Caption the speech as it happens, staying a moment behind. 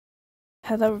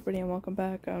Hello everybody and welcome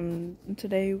back.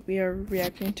 Today we are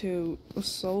reacting to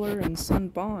Solar and Sun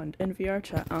Bond in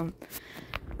VRChat.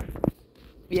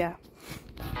 Yeah.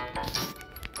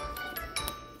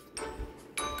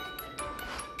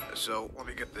 So, let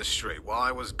me get this straight. While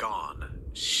I was gone,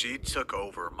 she took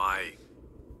over my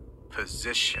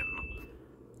position,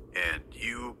 and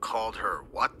you called her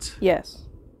what? Yes.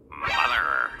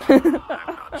 Mother.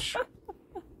 I'm not sure.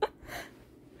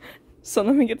 So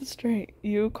let me get this straight.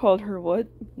 You called her what?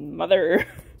 Mother.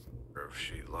 If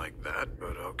she liked that,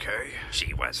 but okay.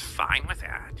 She was fine with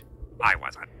that. I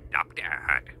was adopted.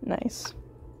 Nice.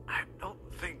 I don't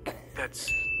think that's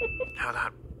how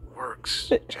that works,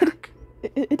 It- Jack.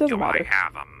 It doesn't Do I matter.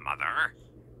 have a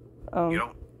mother? You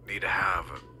don't need to have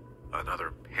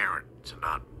another parent to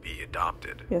not be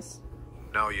adopted. Yes.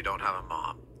 No, you don't have a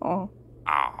mom. Oh,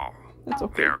 Oh, it's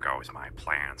okay. there goes my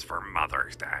plans for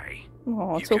Mother's Day.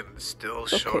 Oh, You it's okay. can still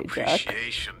it's show okay, Jack.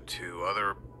 appreciation to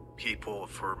other people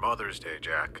for Mother's Day,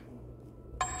 Jack.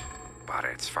 But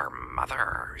it's for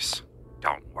mothers.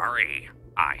 Don't worry,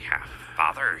 I have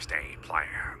Father's Day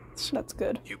plans. That's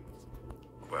good.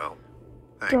 Well,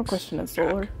 thanks, Don't question it, Jack.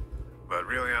 Solar. But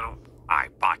really, I don't... I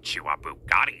bought you a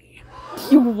Bugatti.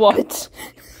 You what?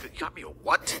 You got me a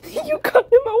what? You got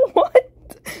him a what?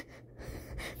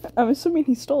 I'm assuming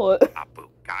he stole it. A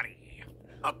Bugatti.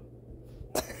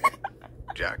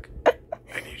 Jack,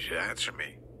 I need you to answer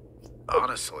me.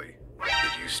 Honestly,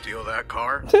 did you steal that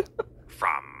car?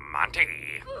 From Monty.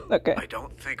 Okay. I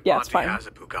don't think Yeah, it's Monty fine. has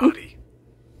a Bugatti.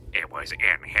 It was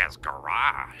in his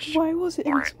garage. Why was it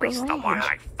in Or his at least the one garage?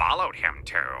 I followed him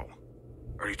to.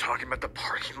 Are you talking about the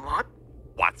parking lot?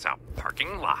 What's a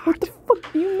parking lot? What the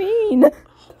fuck do you mean?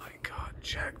 Oh my god,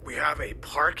 Jack, we have a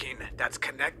parking that's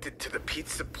connected to the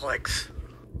Pizzaplex.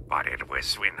 But it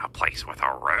was in a place with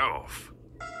a roof.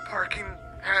 Parking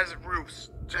has roofs,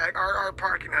 Jack. Our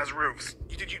parking has roofs.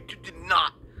 You did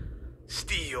not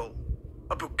steal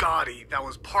a Bugatti that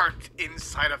was parked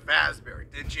inside a Fazbear,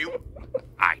 did you?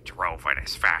 I drove it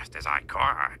as fast as I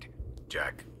could.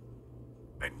 Jack,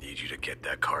 I need you to get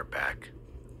that car back.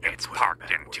 It's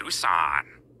parked in Tucson.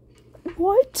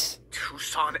 What?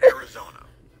 Tucson, Arizona.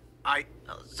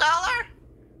 Solar?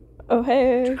 Oh, Do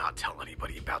hey. not tell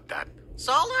anybody about that.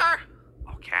 Solar?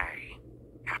 Okay.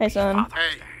 Hey, son. Father's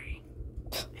Hey. Day.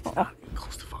 It's not even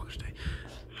close to Father's Day.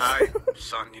 Hi,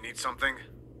 son, you need something?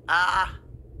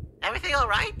 Everything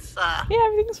alright? Yeah,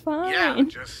 everything's fine. Yeah,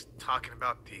 just talking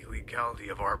about the legality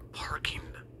of our parking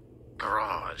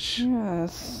garage.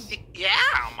 Yes. Yeah?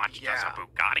 How much does Yeah. a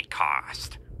Bugatti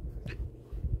cost?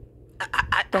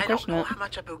 I Don't don't question know it. how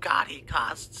much a Bugatti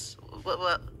costs.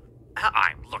 What?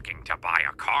 I'm looking to buy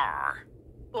a car.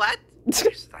 What?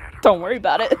 Is that a Don't worry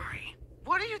about it. buy?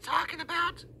 What are you talking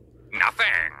about?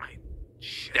 Nothing.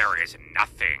 There is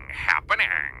nothing happening.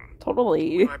 We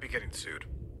Totally. might be getting sued.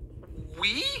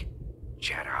 We?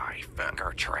 Jedi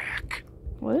finger trick.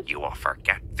 What? You will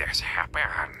forget this happened.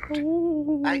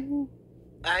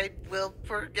 I will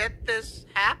forget this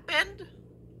happened?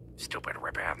 Stupid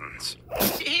ribbons.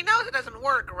 He knows it doesn't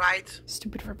work, right?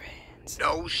 Stupid ribbons.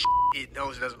 No it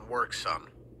knows it doesn't work, son.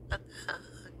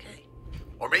 Okay.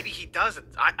 Or maybe he doesn't.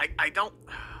 I don't...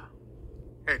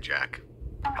 Hey, Jack.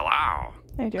 Hello.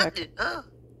 Hey, Jack.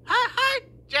 Hi,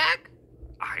 Jack.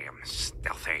 I am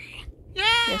stealthy. Yeah,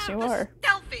 Yes, you the are.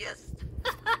 stealthiest.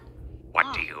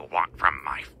 What do you want from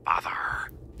my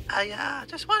father? I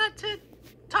just wanted to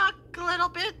talk a little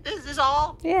bit. This is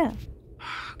all. Yeah.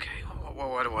 Okay,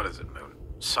 what is it, Moon?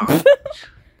 Son?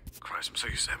 Christ, I'm so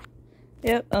used to him.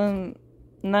 Yep,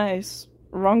 nice.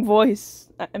 Wrong voice.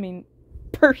 I mean,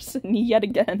 person yet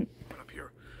again. Up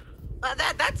here.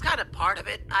 That's kind of part of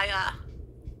it.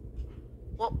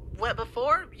 Well,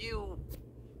 before you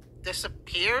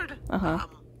disappeared, Uh-huh.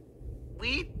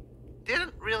 we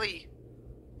didn't really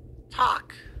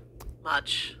talk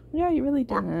much. Yeah, you really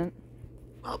Or- didn't.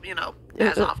 Well, you know, It-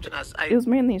 as it- often as I It was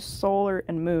mainly Solar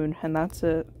and Moon, and that's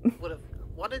it. would have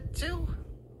wanted to.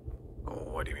 Oh,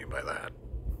 what do you mean by that?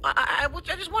 I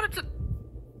just wanted to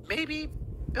maybe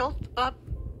build up,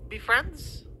 be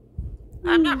friends.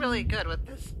 I'm not really good with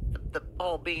this, the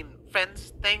whole being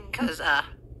friends thing, because,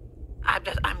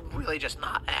 I'm really just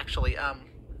not, actually,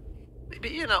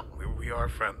 but, you know, We are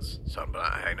friends, son, but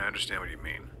I understand what you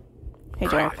mean. Hey,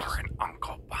 Jack. Father and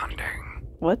uncle bonding.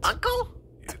 What? uncle?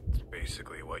 It's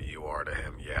basically what you are to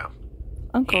him, yeah. He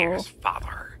Uncle. is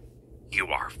father. You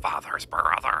are father's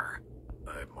brother.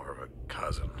 I'm more of a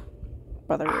cousin.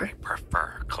 Brother. I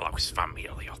prefer close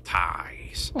familial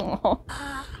ties.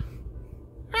 Aw.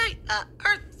 Right,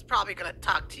 Earth's probably gonna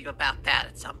talk to you about that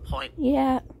at some point.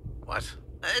 Yeah. What?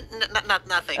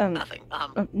 Nothing.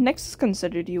 Nexus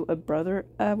considered you a brother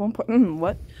at one point.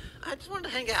 What? I just wanted to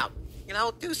hang out. You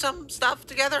know, do some stuff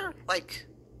together, like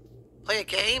play a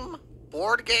game,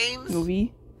 board games,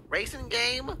 Movie? racing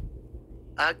game.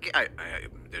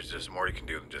 There's more you can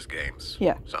do than just games.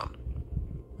 Yeah. Son.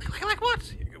 Like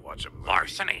what? You can watch a movie.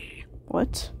 Larceny.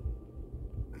 What?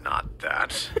 Not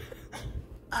that.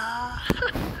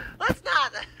 Let's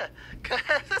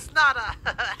not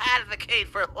advocate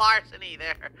for larceny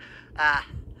there,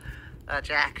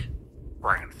 Jack.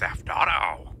 Grand Theft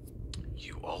Auto.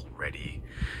 You already.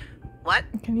 What?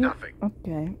 Can you? Nothing.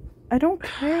 Okay. I don't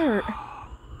care.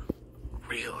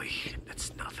 Really?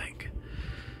 It's nothing.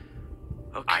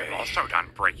 Okay. I've also done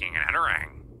breaking and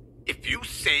entering. If you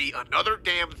say another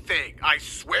damn thing, I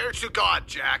swear to God,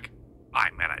 Jack. I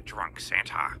met a drunk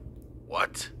Santa.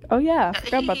 What? Oh yeah, I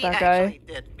forgot about that guy. He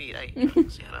did meet a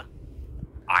Santa.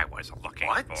 I was looking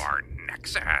What? for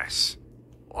Nexus.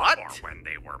 What? Or when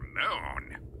they were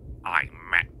moon, I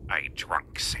met a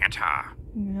drunk Santa.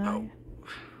 No,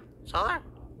 So there.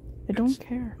 I don't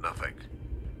care. Nothing.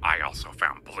 I also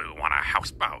found Blue on a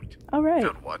houseboat. All right,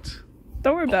 Found what?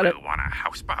 don't worry about Blue it. on a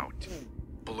houseboat.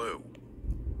 Blue.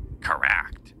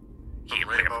 Correct. He The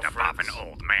Rainbow lived above Friends. an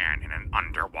old man in an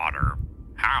underwater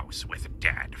house with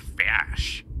dead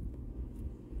fish.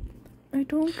 I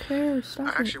don't care. I Stop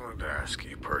it. actually wanted to ask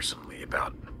you personally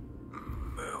about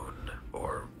Moon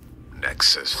or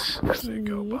Nexus as they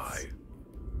go by.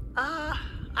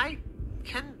 I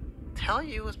can tell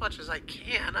you as much as I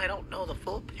can. I don't know the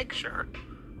full picture.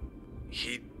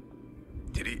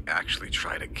 Did he actually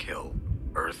try to kill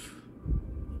Earth?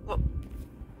 Well,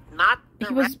 not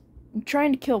He was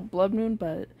trying to kill Blood Moon,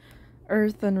 but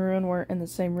Earth and Ruin weren't in the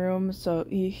same room, so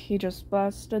he just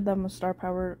blasted them with star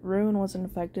power. Ruin wasn't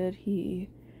affected. He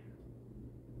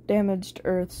damaged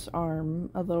Earth's arm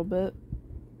a little bit.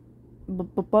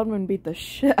 But Blood Moon beat the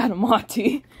shit out of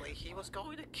Monty. He was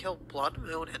going to kill Blood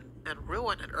Moon and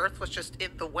Ruin, and Earth was just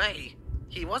in the way.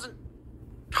 He wasn't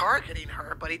targeting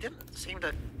her, but he didn't seem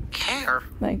to care.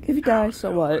 Like, if you die,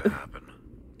 so what? Happened?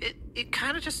 It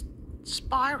kind of just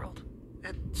spiraled.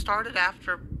 It started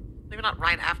after, maybe not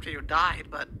right after you died,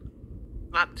 but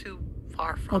not too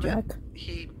far from Oh, it. Jack.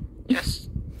 He just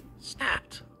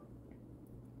snapped.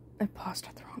 I paused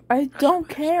at the wrong. I don't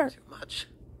Pressure care. Too much.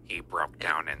 He broke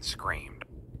down and screamed.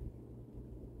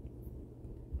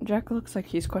 Jack looks like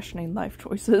he's questioning life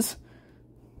choices.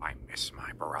 I miss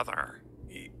my brother.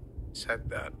 He said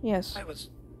that. Yes, I was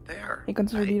there. he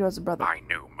considered you as a brother. I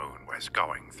knew Moon was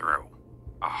going through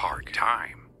a hard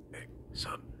time. Hey,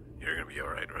 son, you're gonna be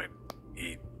alright, right?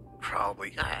 He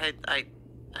probably. I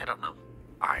don't know.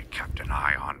 I kept an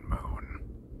eye on Moon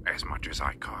as much as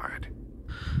I could.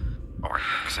 Or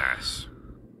Nexus.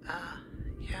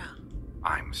 Yeah.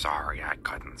 I'm sorry I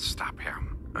couldn't stop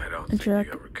him. I don't And think Jack-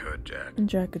 you ever could, Jack. And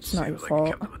Jack, it's not your Seems like fault.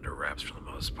 you kept them under wraps for the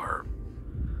most part,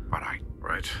 But I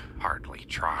right? hardly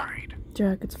tried.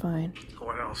 Jack, it's fine.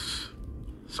 What else,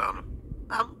 son?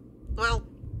 Well,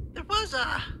 there was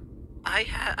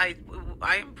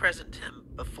I imprisoned him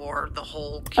before the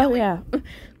whole Oh killing yeah,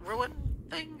 ruin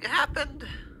thing happened.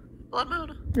 Blood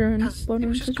Moon. Ruin, 'Cause Blood it Moon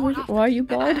was just going situation. off Why are you and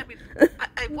blood? I mean,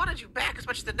 I wanted you back as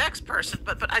much as the next person,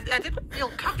 but I didn't feel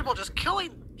comfortable just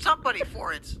killing somebody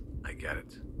for it. I get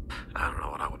it. I don't know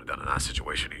what I would have done in that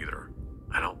situation either.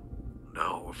 I don't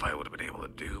know if I would have been able to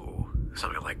do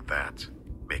something like that.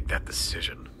 Make that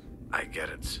decision. I get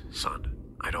it, son.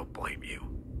 I don't blame you.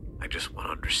 I just want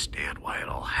to understand why it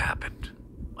all happened.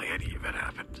 Why any of it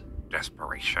happened.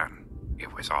 Desperation.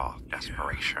 It was all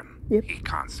desperation. Yep. He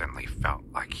constantly felt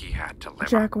like he had to live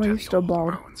Jack, up why to you the still old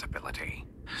bald? Moon's ability.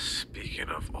 Speaking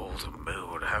of Old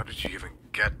Moon, how did you even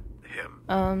get him?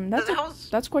 That's That was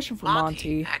that's a question for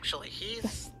Monty. Actually,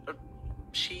 he's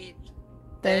she.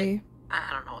 They. I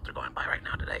don't know what they're going by right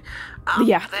now today.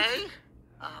 Yeah.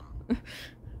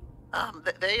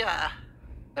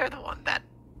 They're the one that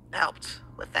helped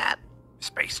with that.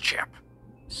 Space chip.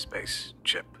 Space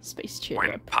chip. Space chip.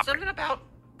 When Puppet Something about,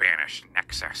 banished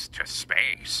Nexus to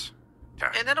space. To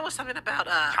and then it was something about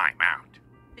time out.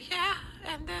 yeah,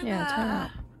 and then Yeah, time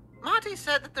out. Monty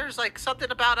said that there's like something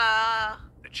about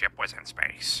The chip was in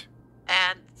space.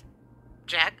 and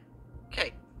Jack,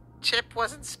 okay, Chip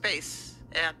was in space,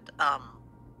 and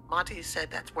Monty said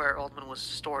that's where Oldman was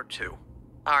stored to.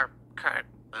 Our current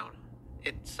moon.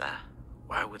 It's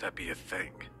Why would that be a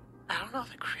thing? I don't know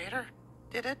if the creator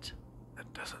did it.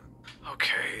 That doesn't.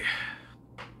 Okay.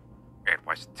 It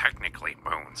was technically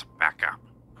Moon's backup.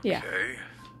 Yeah. Okay.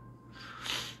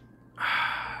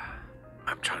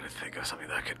 I'm trying to think of something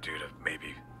that I could do to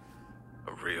maybe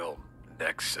a real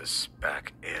Nexus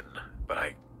back in, but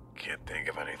I Can't think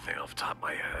of anything off the top of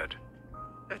my head.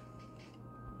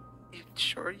 You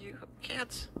sure you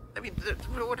can't? I mean, the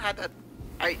ruin had that.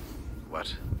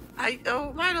 What? I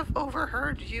might have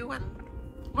overheard you and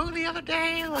Moon the other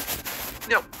day, like,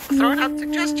 throwing out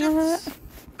suggestions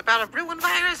about a ruin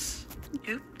virus.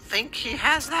 You think he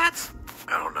has that?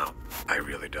 I don't know. I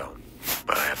really don't.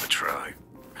 But I have to try.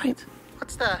 Right.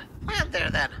 What's the plan there,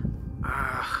 then?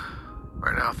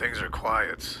 Right now things are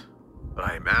quiet. But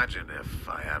I imagine if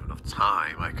I have enough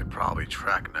time, I could probably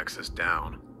track Nexus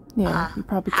down. Yeah, you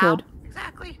probably How? could.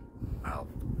 Exactly. I'll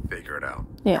figure it out.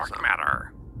 Yeah. Dark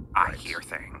matter. I Right. hear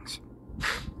things.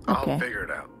 I'll Okay. figure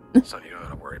it out. Son, you don't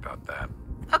have to worry about that.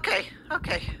 Okay.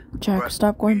 Jack, But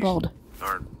stop going we bald.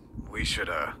 We should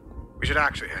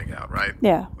actually hang out, right?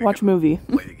 Yeah, We watch a can movie.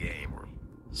 Play a game or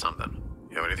something.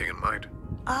 You have anything in mind?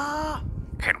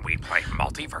 Can we play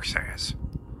multiverses?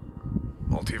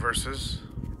 Multiverses?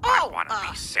 I want to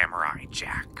be Samurai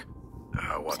Jack.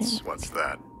 What's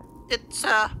that? It's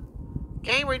a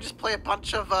game where you just play a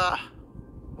bunch of,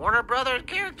 Warner Brothers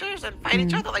characters and fight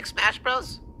each other like Smash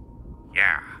Bros.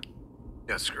 Yeah.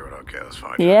 Yeah, screw it. Okay, that's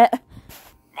fine. Yeah.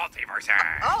 Multiverses.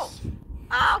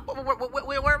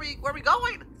 Where are we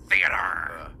going?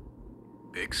 Theater.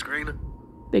 Big screen?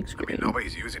 Big I screen. mean,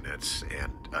 nobody's using it,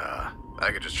 and,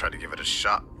 I could just try to give it a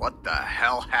shot. What the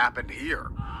hell happened here?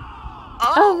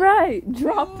 All right,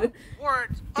 drop it.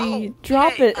 Words. The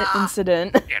drop it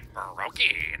incident. It broken.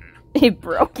 It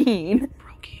broke in.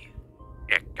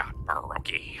 It got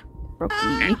brokey. Broke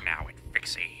And now it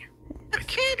fixy. A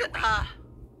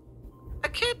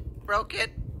kid broke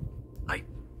it.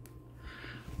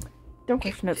 Don't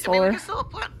question it, I mean, Solar. we can still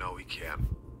play. No, we can't.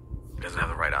 It doesn't have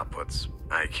the right outputs.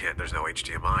 I can't. There's no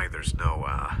HDMI. There's no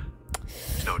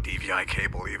DVI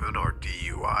cable even, or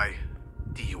DUI.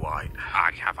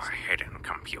 I have a hidden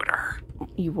computer.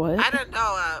 You what? I didn't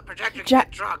know projector can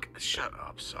Jack- get drunk. Shut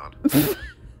up, son.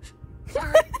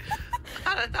 Sorry.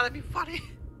 I thought it'd be funny.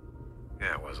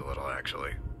 Yeah, it was a little,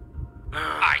 actually.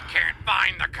 I can't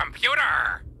find the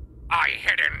computer. I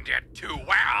hidden it too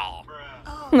well.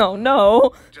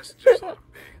 No. Just let him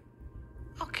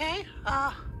be. Okay.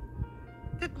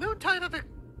 Did Moon tell you that the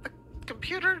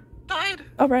computer died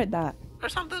I'll write that. or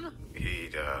something?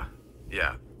 Yeah.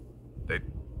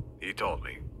 He told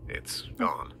me. It's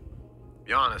gone.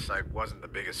 Be honest, I wasn't the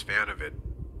biggest fan of it.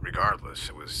 Regardless,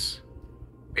 it was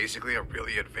basically a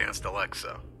really advanced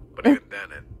Alexa. But even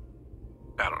then,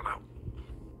 I don't know.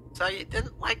 So you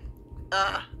didn't like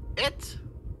it?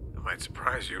 It might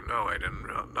surprise you. No, I didn't.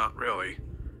 Not really.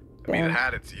 I mean, it Damn.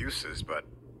 had its uses, but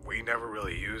we never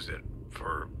really used it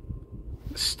for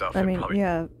the stuff I it mean, probably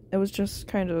yeah, it was just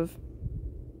kind of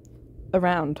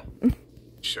around.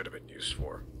 should have been used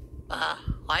for.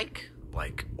 Like?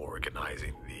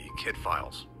 Organizing the kid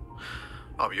files.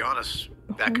 I'll be honest,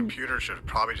 that computer should have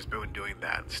probably just been doing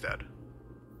that instead.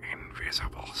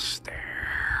 Invisible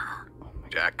stare.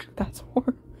 Jack, That's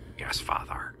horrible. Yes,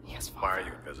 Father. Yes, why are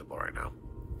you invisible right now?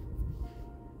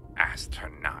 As to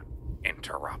not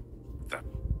interrupt the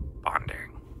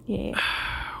bonding. Yeah.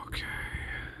 Okay.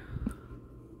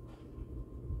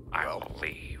 I Well. will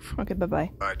leave. Okay,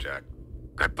 bye-bye. Bye, Jack.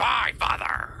 Goodbye,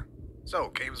 Father. So,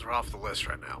 games are off the list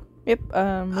right now. Yep,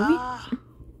 movie?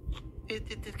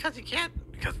 Because you can't.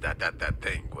 Because that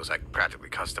thing was like practically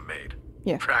custom made.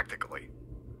 Yeah. Practically.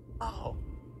 Oh.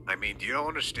 I mean, do you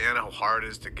understand how hard it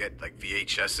is to get like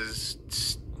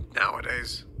VHSs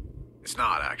nowadays? It's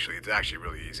not actually. It's actually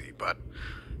really easy, but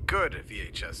good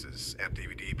VHSs and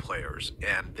DVD players,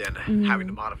 and then having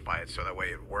to modify it so that way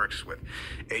it works with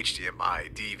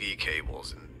HDMI, DV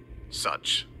cables, and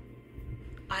such.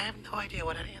 I have no idea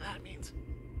what any of that means.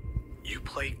 You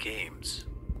play games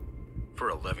for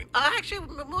a living. Actually,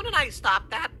 Moon and I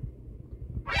stopped that.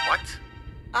 What?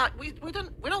 We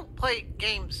don't play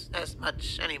games as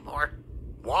much anymore.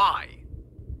 Why?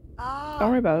 Don't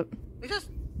worry about it. We just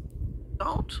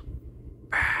don't.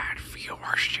 Bad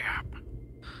viewership.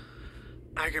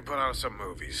 I can put on some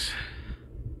movies.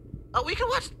 We can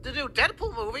watch the new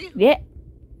Deadpool movie. Yeah.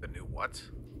 The new what?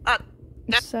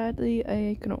 Sadly,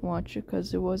 I couldn't watch it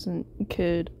because it wasn't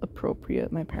kid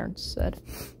appropriate, my parents said.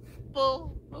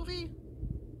 Deadpool movie.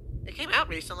 It came out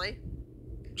recently.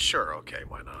 Sure, okay,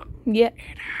 why not? Yeah,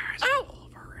 It has Oh.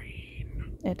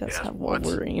 Wolverine. it does Yeah, have what?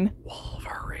 Wolverine.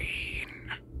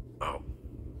 Wolverine. Oh,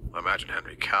 I imagine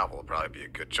Henry Cavill would probably be a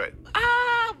good choice.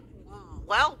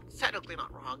 Well, technically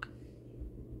not wrong.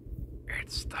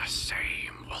 It's the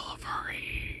same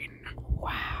Wolverine.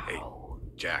 Wow. Hey,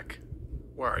 Jack,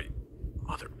 where are you?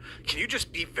 Mother, can you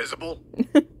just be visible?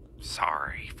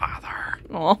 Sorry, Father.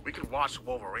 Aw. We could watch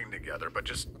Wolverine together, but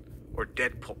or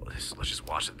Deadpool. Let's just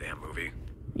watch the damn movie.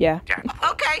 Yeah.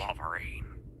 Deadpool Okay. Wolverine.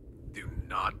 Do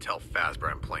not tell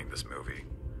Fazbear I'm playing this movie.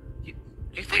 You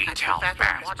We think I tell Fazbear when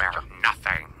I watch Fazbear John?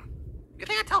 nothing. You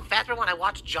think I tell Fazbear when I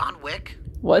watch John Wick?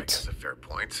 What? That's a fair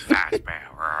point.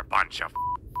 Fazbear are a bunch of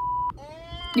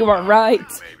You are right.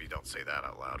 Maybe don't say that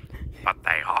out loud. but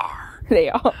they are. They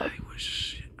are. I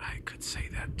wish I could say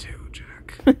that too,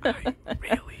 Jack. I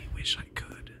really wish I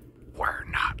could. We're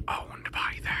not owned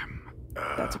by them.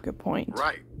 That's a good point.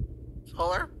 Right.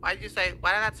 Solar? Why did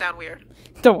that sound weird?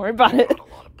 Don't worry about it. Bought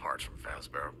a lot of parts from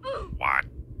Fazbear. What?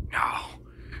 No.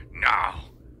 No.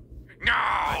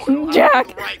 No!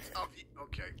 Jack! Right.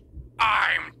 Okay.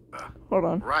 I'm... Hold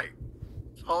on. Right.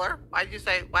 Solar? Why did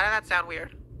that sound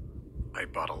weird? I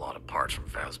bought a lot of parts from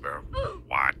Fazbear.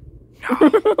 What?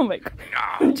 No. Oh my god.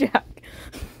 No. Jack.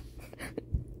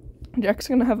 Jack's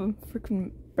gonna have a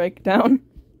freaking breakdown.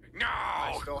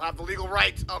 I No! still have the legal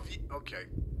rights of the... Okay.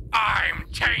 I'm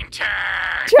tainted!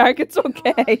 Jack, it's You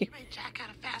okay. made Jack out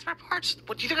of Fazbear parts?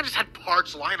 What, do you think I just had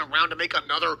parts lying around to make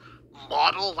another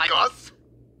model like us?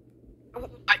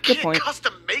 I Good can't point.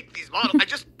 custom make these models.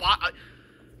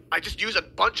 I just use a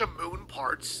bunch of moon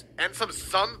parts and some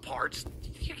sun parts.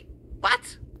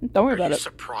 What? Don't worry Are about you it.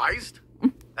 surprised?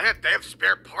 They have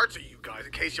spare parts of you guys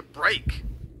in case you break.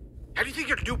 How do you think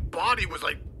your new body was,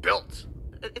 like, built?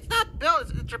 It's not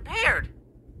built, it's repaired.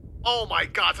 Oh my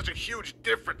god, such a huge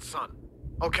difference, son.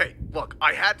 Okay, look,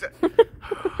 I had to...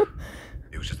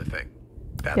 It was just a thing.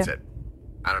 That's Yeah. it.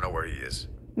 I don't know where he is.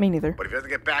 Me neither. But if he doesn't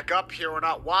get back up here, we're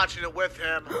not watching it with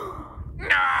him.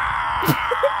 No!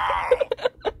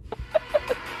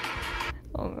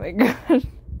 Oh my god.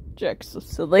 Jack's so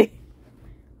silly.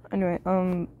 Anyway,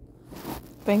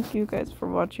 thank you guys for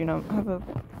watching. Have a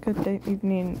good day,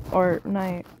 evening, or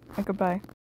night. Goodbye.